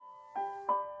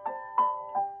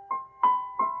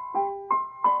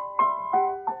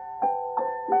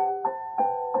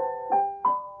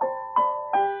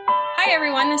Hi,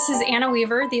 everyone. This is Anna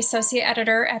Weaver, the Associate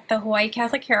Editor at the Hawaii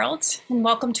Catholic Herald, and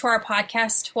welcome to our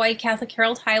podcast, Hawaii Catholic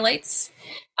Herald Highlights.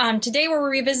 Today, we're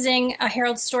revisiting a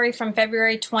Herald story from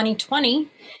February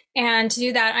 2020, and to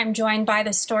do that, I'm joined by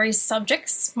the story's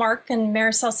subjects, Mark and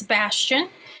Maricel Sebastian.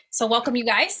 So welcome, you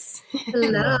guys.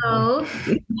 Hello.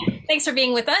 Thanks for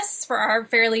being with us for our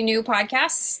fairly new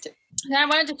podcast. And I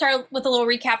wanted to start with a little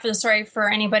recap for the story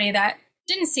for anybody that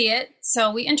didn't see it.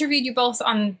 So we interviewed you both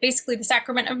on basically the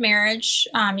sacrament of marriage.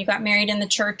 You got married in the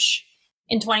church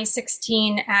in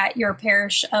 2016 at your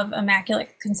parish of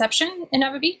Immaculate Conception in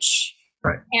Nova Beach.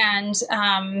 Right. And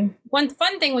one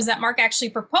fun thing was that Mark actually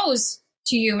proposed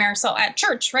to you, Maricel, at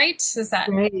church, right?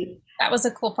 That was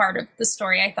a cool part of the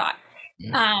story, I thought.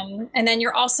 Yeah. And then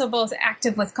you're also both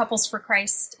active with Couples for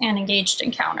Christ and Engaged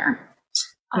Encounter.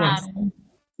 Yes.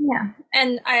 Yeah.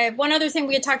 And one other thing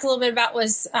we had talked a little bit about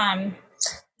was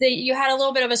that you had a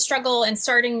little bit of a struggle in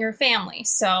starting your family.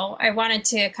 So I wanted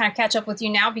to kind of catch up with you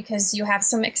now because you have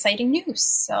some exciting news.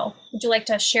 So would you like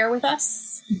to share with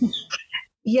us?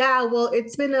 Yeah, well,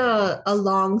 it's been a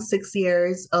long 6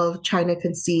 years of trying to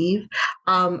conceive.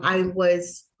 I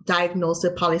was diagnosed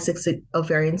with polycystic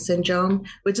ovarian syndrome,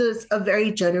 which is a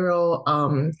very general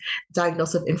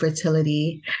diagnosis of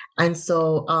infertility. And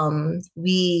so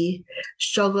we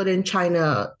struggled in trying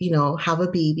to, have a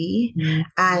baby. Mm-hmm.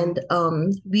 And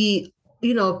we,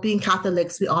 being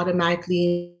Catholics, we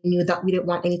automatically knew that we didn't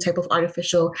want any type of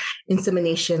artificial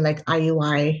insemination like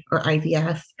IUI or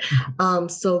IVF. Mm-hmm.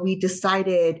 So we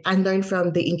decided and learned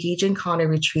from the Engage Encounter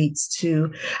retreats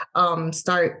to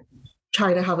start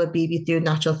trying to have a baby through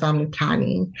natural family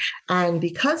planning. And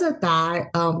because of that,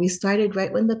 we started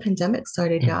right when the pandemic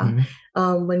started,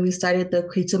 when we started the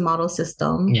Creative Model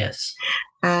System. Yes.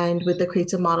 And with the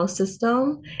Creative Model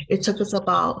System, it took us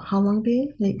about, how long,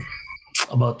 Babe?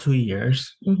 About 2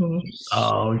 years. Mm-hmm.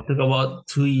 It took about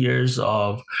 2 years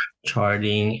of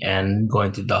charting and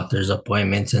going to doctor's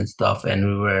appointments and stuff. And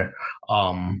we were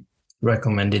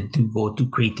recommended to go to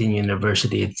Creighton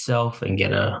University itself and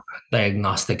get a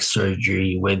diagnostic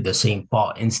surgery with the St.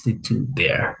 Paul Institute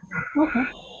there. Okay.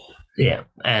 Yeah.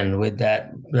 And with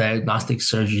that diagnostic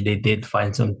surgery, they did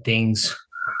find some things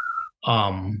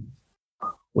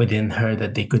within her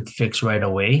that they could fix right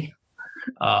away,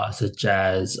 such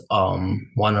as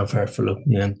one of her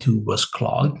fallopian tube was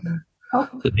clogged. Oh.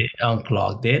 So they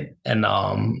unclogged it. And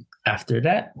after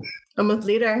that, a month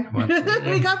later,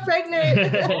 we got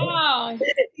pregnant. Wow.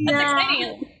 That's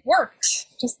exciting. It worked.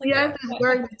 It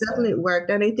worked. It definitely worked.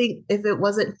 And I think if it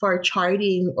wasn't for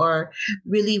charting or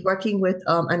really working with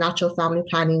a natural family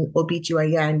planning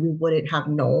OBGYN, we wouldn't have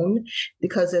known,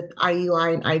 because of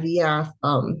IUI and IVF,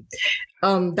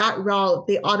 that route,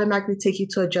 they automatically take you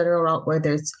to a general route where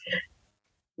there's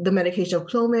the medication of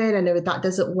Clomid, and if that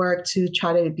doesn't work to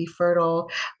try to be fertile,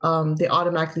 they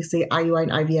automatically say IUI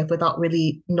and IVF without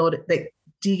really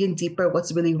digging deeper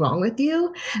what's really wrong with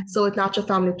you. Mm-hmm. So with natural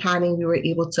family planning, we were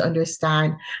able to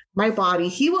understand my body.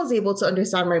 He was able to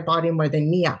understand my body more than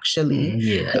me, actually.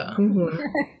 Yeah.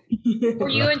 Mm-hmm. Were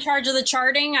you in charge of the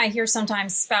charting? I hear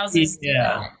sometimes spouses.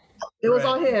 Yeah. It was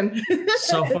all him.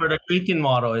 So for the Creighton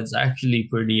model, it's actually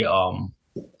pretty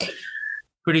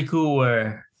cool,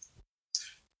 where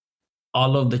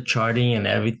all of the charting and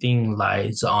everything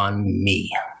lies on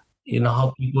me. You know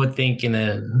how people think in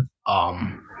the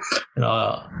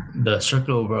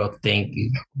circular world think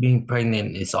being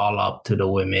pregnant is all up to the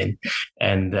women,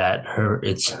 and that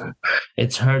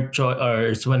it's her choice, or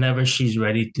it's whenever she's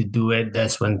ready to do it,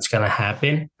 that's when it's gonna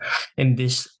happen. In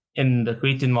the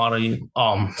Creighton model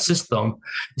system,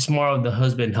 it's more of the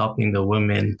husband helping the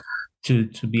women to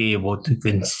be able to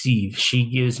conceive. She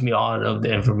gives me all of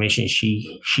the information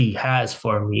she has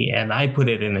for me, and I put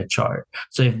it in a chart.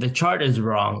 So if the chart is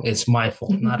wrong, it's my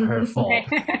fault, not her fault.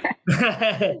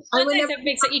 It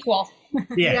makes it equal.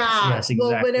 Yes, exactly.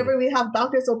 Well, whenever we have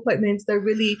doctor's appointments, they're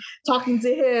really talking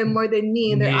to him more than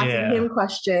me, and they're asking him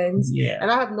questions. Yeah.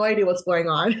 And I have no idea what's going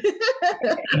on.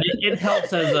 It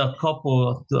helps as a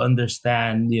couple to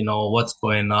understand, what's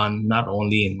going on, not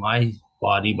only in my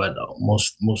body, but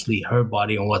mostly her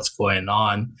body and what's going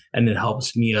on. And it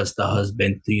helps me as the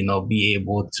husband to, be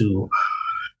able to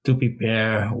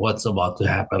prepare what's about to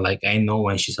happen. Like, I know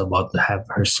when she's about to have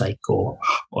her cycle,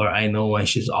 or I know when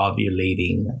she's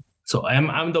ovulating. So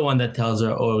I'm the one that tells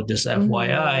her, oh, just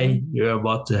FYI, you're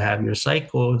about to have your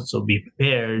cycle, so be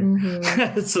prepared.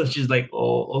 Mm-hmm. So she's like,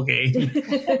 oh, okay.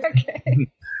 Okay.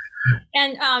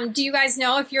 And do you guys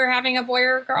know if you're having a boy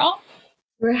or a girl?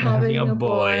 We're having a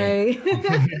boy.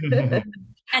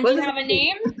 And do you have a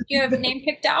name? Do you have a name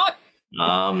picked out?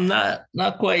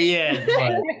 Not quite yet,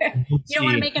 but we'll You don't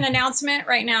want to see. make an announcement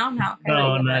right now? No.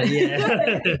 No, not yet.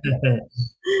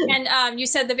 And you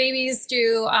said the baby's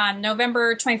due on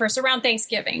November 21st, around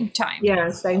Thanksgiving time.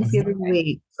 Yes, Thanksgiving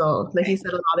week. So, like you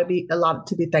said, a lot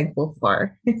to be thankful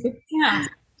for. Yeah.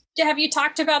 Have you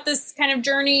talked about this kind of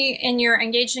journey in your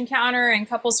Engaged Encounter and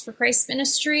Couples for Christ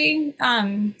ministry?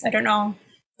 I don't know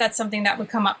if that's something that would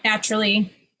come up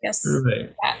naturally. Yes.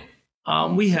 Right.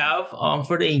 We have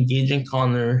for the Engage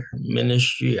Encounter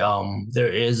ministry,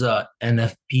 there is a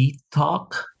NFP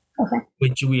talk,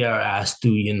 which we are asked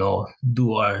to,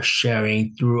 do our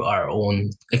sharing through our own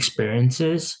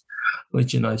experiences,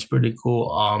 which it's pretty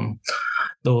cool.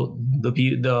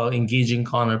 The Engage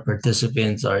Encounter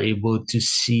participants are able to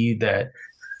see that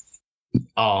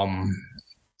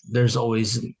there's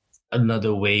always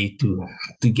another way to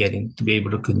be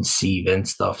able to conceive and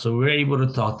stuff. So we're able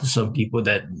to talk to some people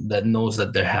that knows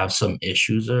that they have some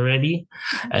issues already,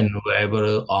 and we're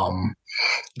able to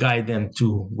guide them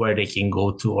to where they can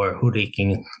go to or who they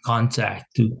can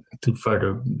contact to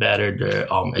further better their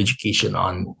education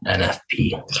on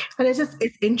NFP. And it's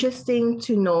interesting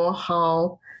to know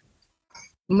how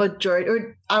majority,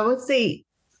 or I would say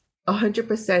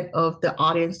 100% of the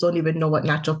audience don't even know what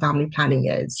natural family planning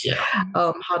is. Yeah.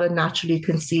 How to naturally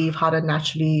conceive, how to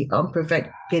naturally prevent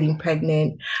getting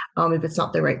pregnant if it's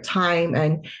not the right time,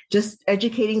 and just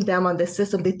educating them on the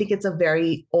system. They think it's a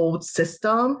very old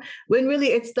system, when really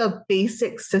it's the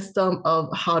basic system of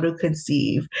how to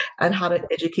conceive and how to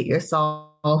educate yourself.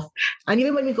 And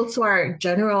even when we go to our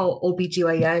general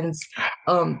OBGYNs,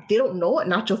 they don't know what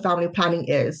natural family planning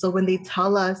is. So when they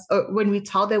tell us, or when we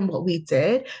tell them what we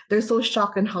did, they're so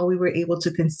shocked in how we were able to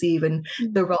conceive and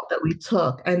the route that we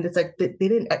took. And it's like they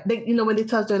didn't, when they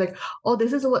tell us, they're like, oh,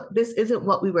 this isn't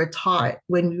what we were taught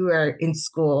when we were in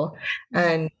school.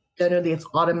 And generally it's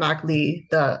automatically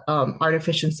the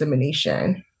artificial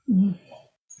insemination.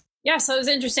 Yeah, so it was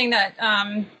interesting that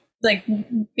like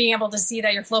being able to see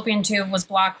that your fallopian tube was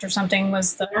blocked or something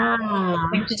was the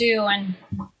thing to do. And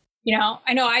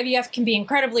I know IVF can be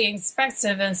incredibly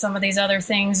expensive and some of these other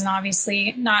things, and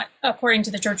obviously not according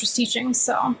to the church's teaching.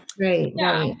 So right.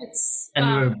 It's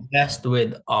we're blessed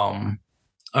with our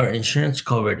insurance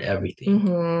covered everything.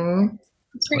 Mm-hmm.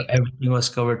 Everything was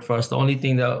covered for us. The only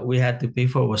thing that we had to pay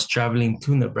for was traveling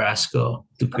to Nebraska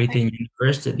to Creighton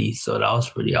University. So that was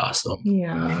pretty awesome.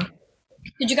 Yeah.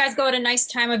 Did you guys go at a nice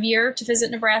time of year to visit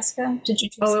Nebraska? Did you?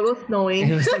 Oh, it was snowing.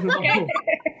 It was I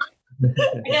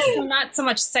guess not so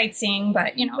much sightseeing,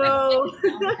 but No.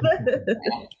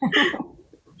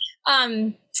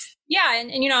 Yeah,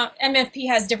 and MFP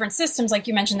has different systems, like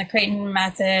you mentioned, the Creighton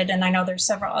method, and I know there's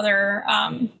several other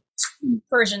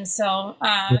versions. So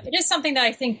it is something that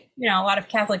I think a lot of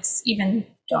Catholics even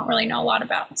don't really know a lot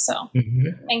about. So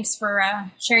thanks for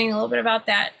sharing a little bit about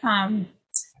that.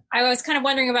 I was kind of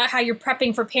wondering about how you're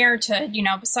prepping for parenthood,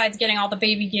 besides getting all the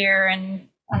baby gear and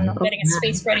getting a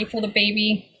space ready for the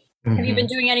baby. Have you been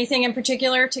doing anything in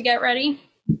particular to get ready?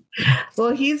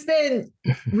 Well, he's been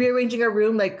rearranging our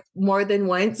room like more than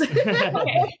once. Trying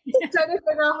to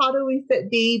figure out how do we fit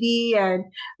baby, and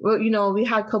we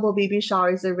had a couple of baby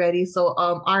showers already, so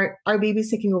our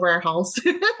baby's taking over our house.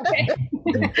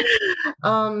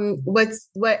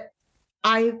 What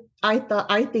I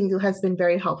think has been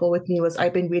very helpful with me was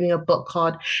I've been reading a book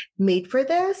called Made for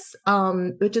This,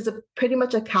 which is pretty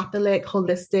much a Catholic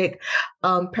holistic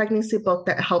pregnancy book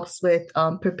that helps with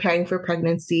preparing for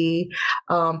pregnancy,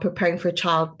 preparing for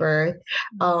childbirth,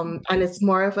 and it's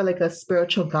more of a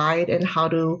spiritual guide in how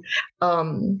to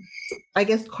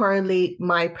correlate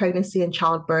my pregnancy and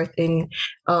childbirth in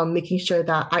making sure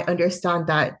that I understand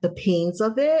that the pains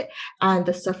of it and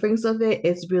the sufferings of it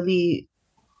is really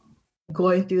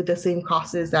going through the same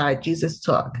crosses that Jesus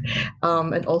took,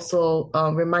 and also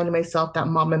reminding myself that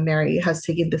Mama Mary has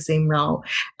taken the same route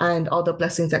and all the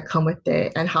blessings that come with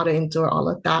it, and how to endure all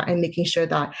of that, and making sure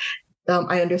that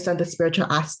I understand the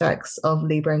spiritual aspects of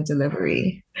labor and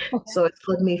delivery. So it's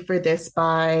called Made for This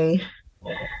by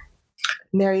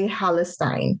Mary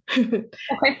Hallenstein.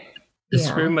 It's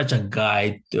very much a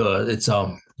guide. It's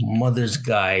a mother's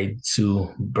guide to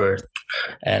birth,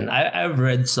 and I've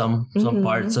read some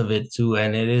parts of it too,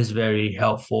 and it is very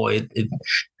helpful. It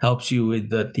helps you with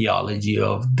the theology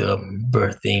of the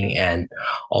birthing, and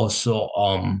also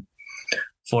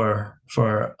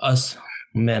for us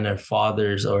men or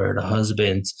fathers or the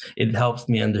husbands, it helps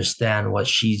me understand what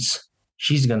she's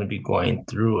going to be going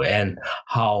through and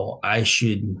how I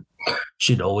should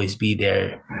always be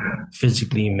there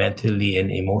physically, mentally, and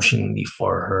emotionally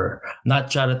for her. Not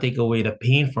try to take away the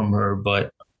pain from her,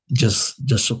 but just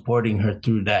supporting her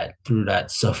through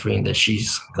that suffering that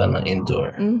she's gonna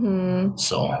endure. Mm-hmm.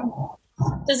 So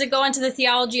does it go into the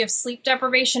theology of sleep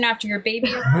deprivation after your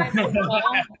baby arrives? I don't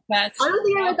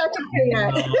think I read that chapter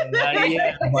yet. No, not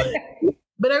yet,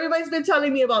 but everybody's been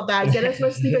telling me about that. Get as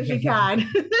much sleep as you can.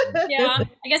 Yeah,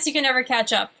 I guess you can never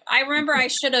catch up. I remember I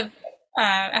should have,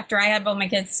 after I had both my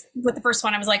kids, with the first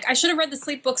one, I was like, I should have read the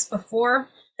sleep books before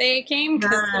they came,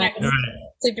 because then I was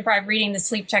sleep deprived reading the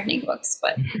sleep technique books.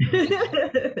 But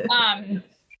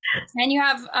and you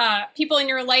have people in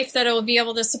your life that will be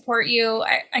able to support you.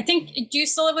 I think, do you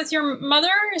still live with your mother?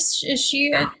 Is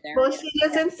she there? Well, she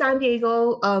is in San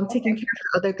Diego, taking care of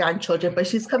her other grandchildren, but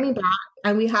she's coming back,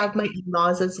 and we have my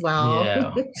in-laws as well.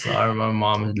 Yeah, so my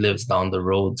mom lives down the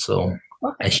road, so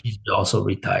and she's also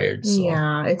retired. So.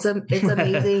 Yeah, it's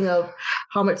amazing of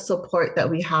how much support that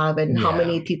we have and how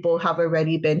many people have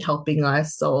already been helping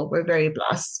us. So we're very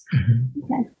blessed.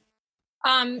 Okay.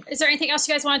 Is there anything else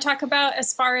you guys want to talk about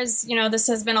as far as, this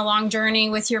has been a long journey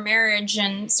with your marriage,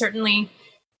 and certainly,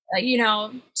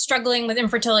 struggling with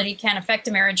infertility can affect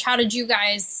a marriage. How did you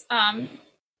guys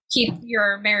keep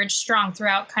your marriage strong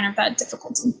throughout kind of that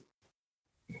difficulty?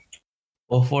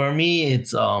 Well, for me,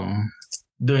 it's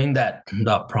during that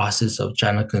process of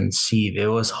trying to conceive, it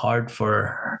was hard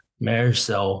for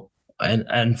Maricel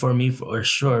and for me for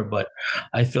sure, but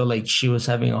I feel like she was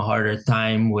having a harder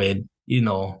time with,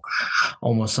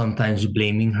 almost sometimes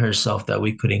blaming herself that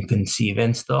we couldn't conceive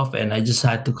and stuff. And I just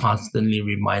had to constantly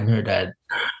remind her that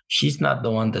she's not the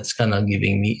one that's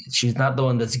she's not the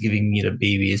one that's giving me the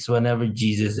baby. It's whenever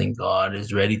Jesus and God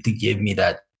is ready to give me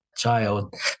that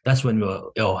child, that's when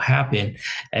it'll happen.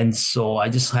 And so I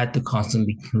just had to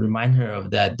constantly remind her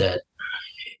of that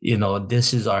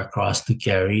this is our cross to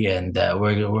carry, and that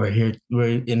we're here,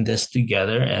 we're in this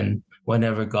together, and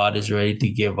whenever God is ready to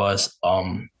give us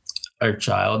our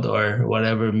child or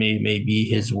whatever may be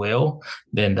his will,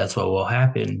 then that's what will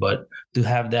happen. But to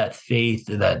have that faith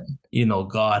that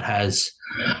God has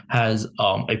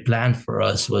a plan for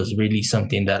us was really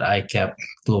something that I kept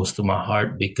close to my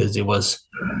heart, because it was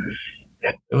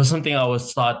something I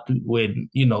was taught with,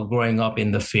 growing up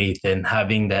in the faith and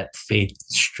having that faith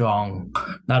strong,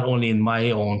 not only in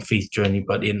my own faith journey,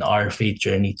 but in our faith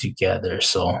journey together.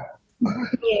 So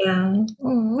yeah.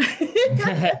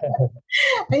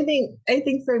 I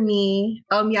think for me,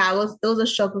 it was a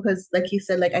struggle, because like you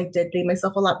said, like I did blame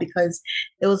myself a lot because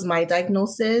it was my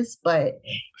diagnosis, but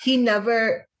he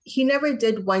never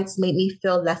did once make me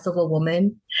feel less of a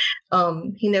woman.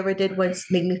 He never did once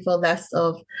make me feel less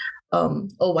of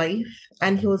a wife,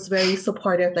 and he was very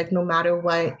supportive, like no matter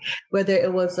what, whether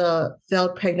it was a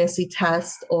failed pregnancy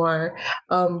test or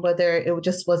whether it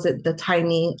just wasn't the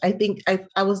timing. I think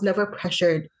I was never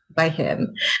pressured by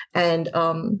him, and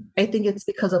I think it's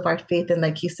because of our faith, and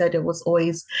like he said, it was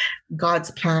always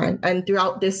God's plan. And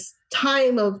throughout this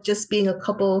time of just being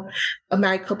a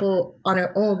married couple on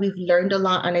our own, we've learned a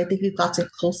lot, and I think we've gotten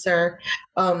closer.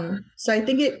 So I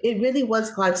think it really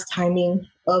was God's timing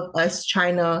of us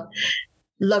trying to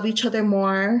love each other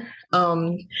more,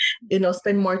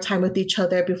 spend more time with each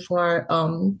other before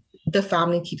the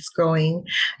family keeps growing.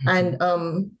 And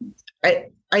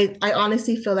I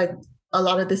honestly feel like a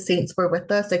lot of the saints were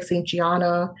with us, like Saint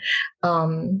Gianna,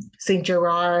 Saint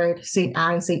Gerard, Saint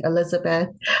Anne, Saint Elizabeth.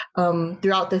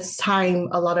 Throughout this time,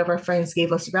 a lot of our friends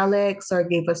gave us relics or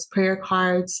gave us prayer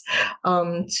cards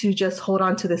to just hold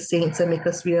on to the saints and make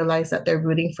us realize that they're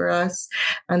rooting for us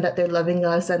and that they're loving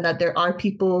us, and that there are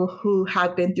people who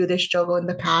have been through this struggle in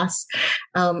the past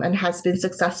and has been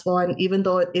successful. And even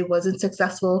though it wasn't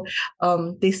successful,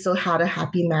 they still had a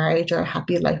happy marriage or a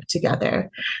happy life together.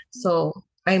 So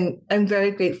I'm very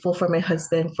grateful for my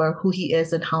husband, for who he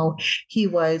is and how he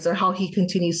was, or how he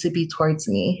continues to be towards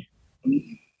me.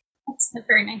 That's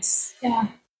very nice. Yeah.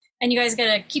 And you guys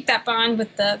got to keep that bond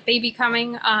with the baby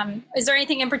coming. Is there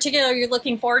anything in particular you're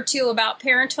looking forward to about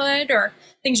parenthood, or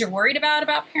things you're worried about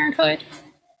parenthood?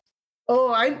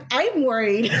 Oh, I'm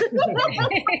worried. I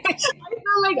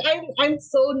feel like I'm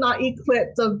so not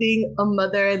equipped of being a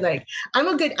mother. Like, I'm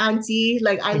a good auntie.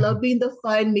 Like, I love being the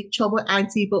fun, make trouble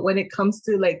auntie. But when it comes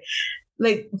to like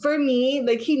for me,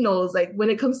 like he knows, like when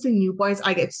it comes to newborns,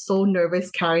 I get so nervous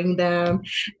carrying them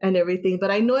and everything. But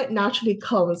I know it naturally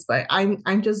comes. But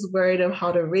I'm just worried of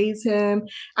how to raise him,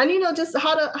 and just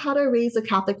how to raise a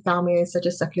Catholic family in such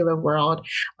a secular world,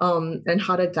 and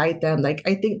how to guide them. Like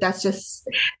I think that's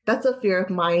a fear of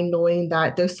mine, knowing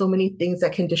that there's so many things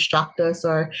that can distract us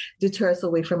or deter us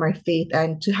away from our faith,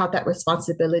 and to have that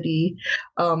responsibility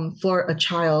for a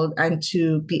child, and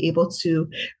to be able to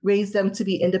raise them to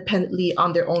be independently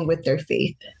on their own with their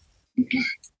faith.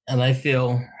 And I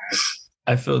feel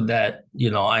I feel that,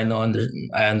 I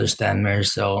understand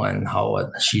Maricel and what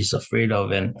she's afraid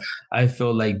of. And I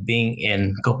feel like being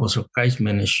in Couples of Christ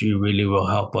ministry really will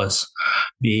help us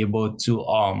be able to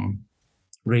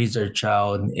raise our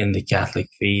child in the Catholic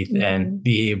faith and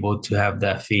be able to have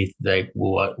that faith like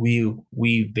what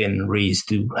we've been raised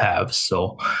to have.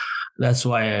 So that's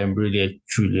why I really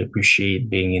truly appreciate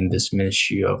being in this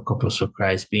ministry of Couples of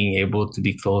Christ, being able to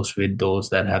be close with those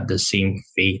that have the same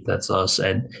faith as us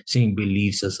and same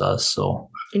beliefs as us. So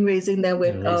in raising them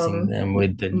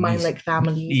with the mind like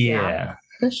families. Yeah.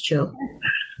 That's true.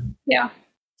 Yeah.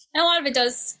 And a lot of it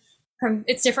does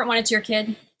it's different when it's your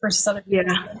kid versus other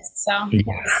people's kids. So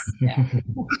yeah.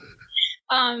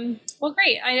 Well,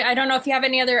 great. I don't know if you have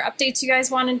any other updates you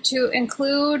guys wanted to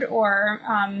include, or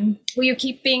will you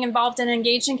keep being involved in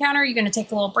Engaged Encounter? Are you going to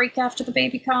take a little break after the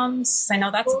baby comes? I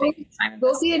know that's a big time.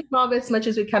 We'll be involved as much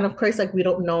as we can. Of course, like we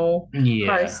don't know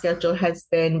how our schedule has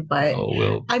been, but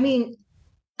I mean,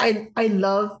 I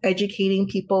love educating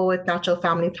people with natural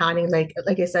family planning. Like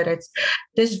I said,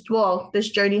 this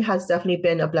journey has definitely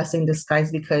been a blessing in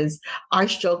disguise, because our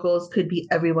struggles could be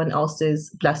everyone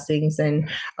else's blessings, and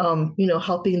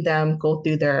helping them go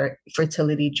through their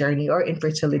fertility journey or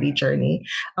infertility journey,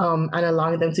 and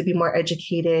allowing them to be more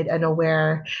educated and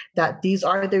aware that these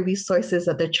are the resources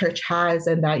that the church has,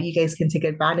 and that you guys can take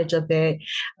advantage of it,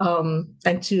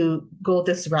 and to go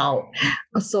this route.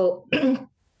 So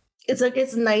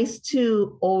it's nice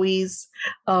to always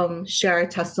share our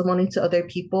testimony to other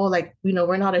people. Like,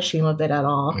 we're not ashamed of it at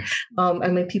all.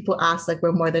 And when people ask, like,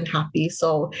 we're more than happy.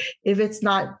 So if it's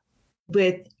not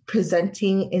with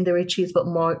presenting in the retreats, but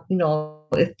more,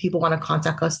 if people want to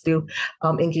contact us through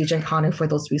Engage Encounter for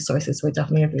those resources, we're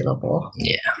definitely available.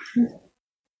 Yeah.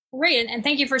 Great. And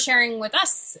thank you for sharing with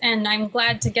us. And I'm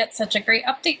glad to get such a great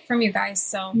update from you guys.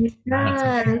 So thanks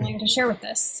for willing to share with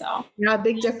us. So yeah,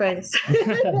 big difference.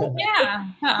 Yeah.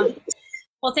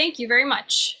 Well, thank you very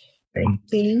much.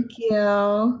 Thank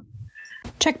you.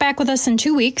 Check back with us in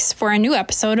 2 weeks for a new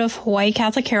episode of Hawaii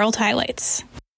Catholic Herald Highlights.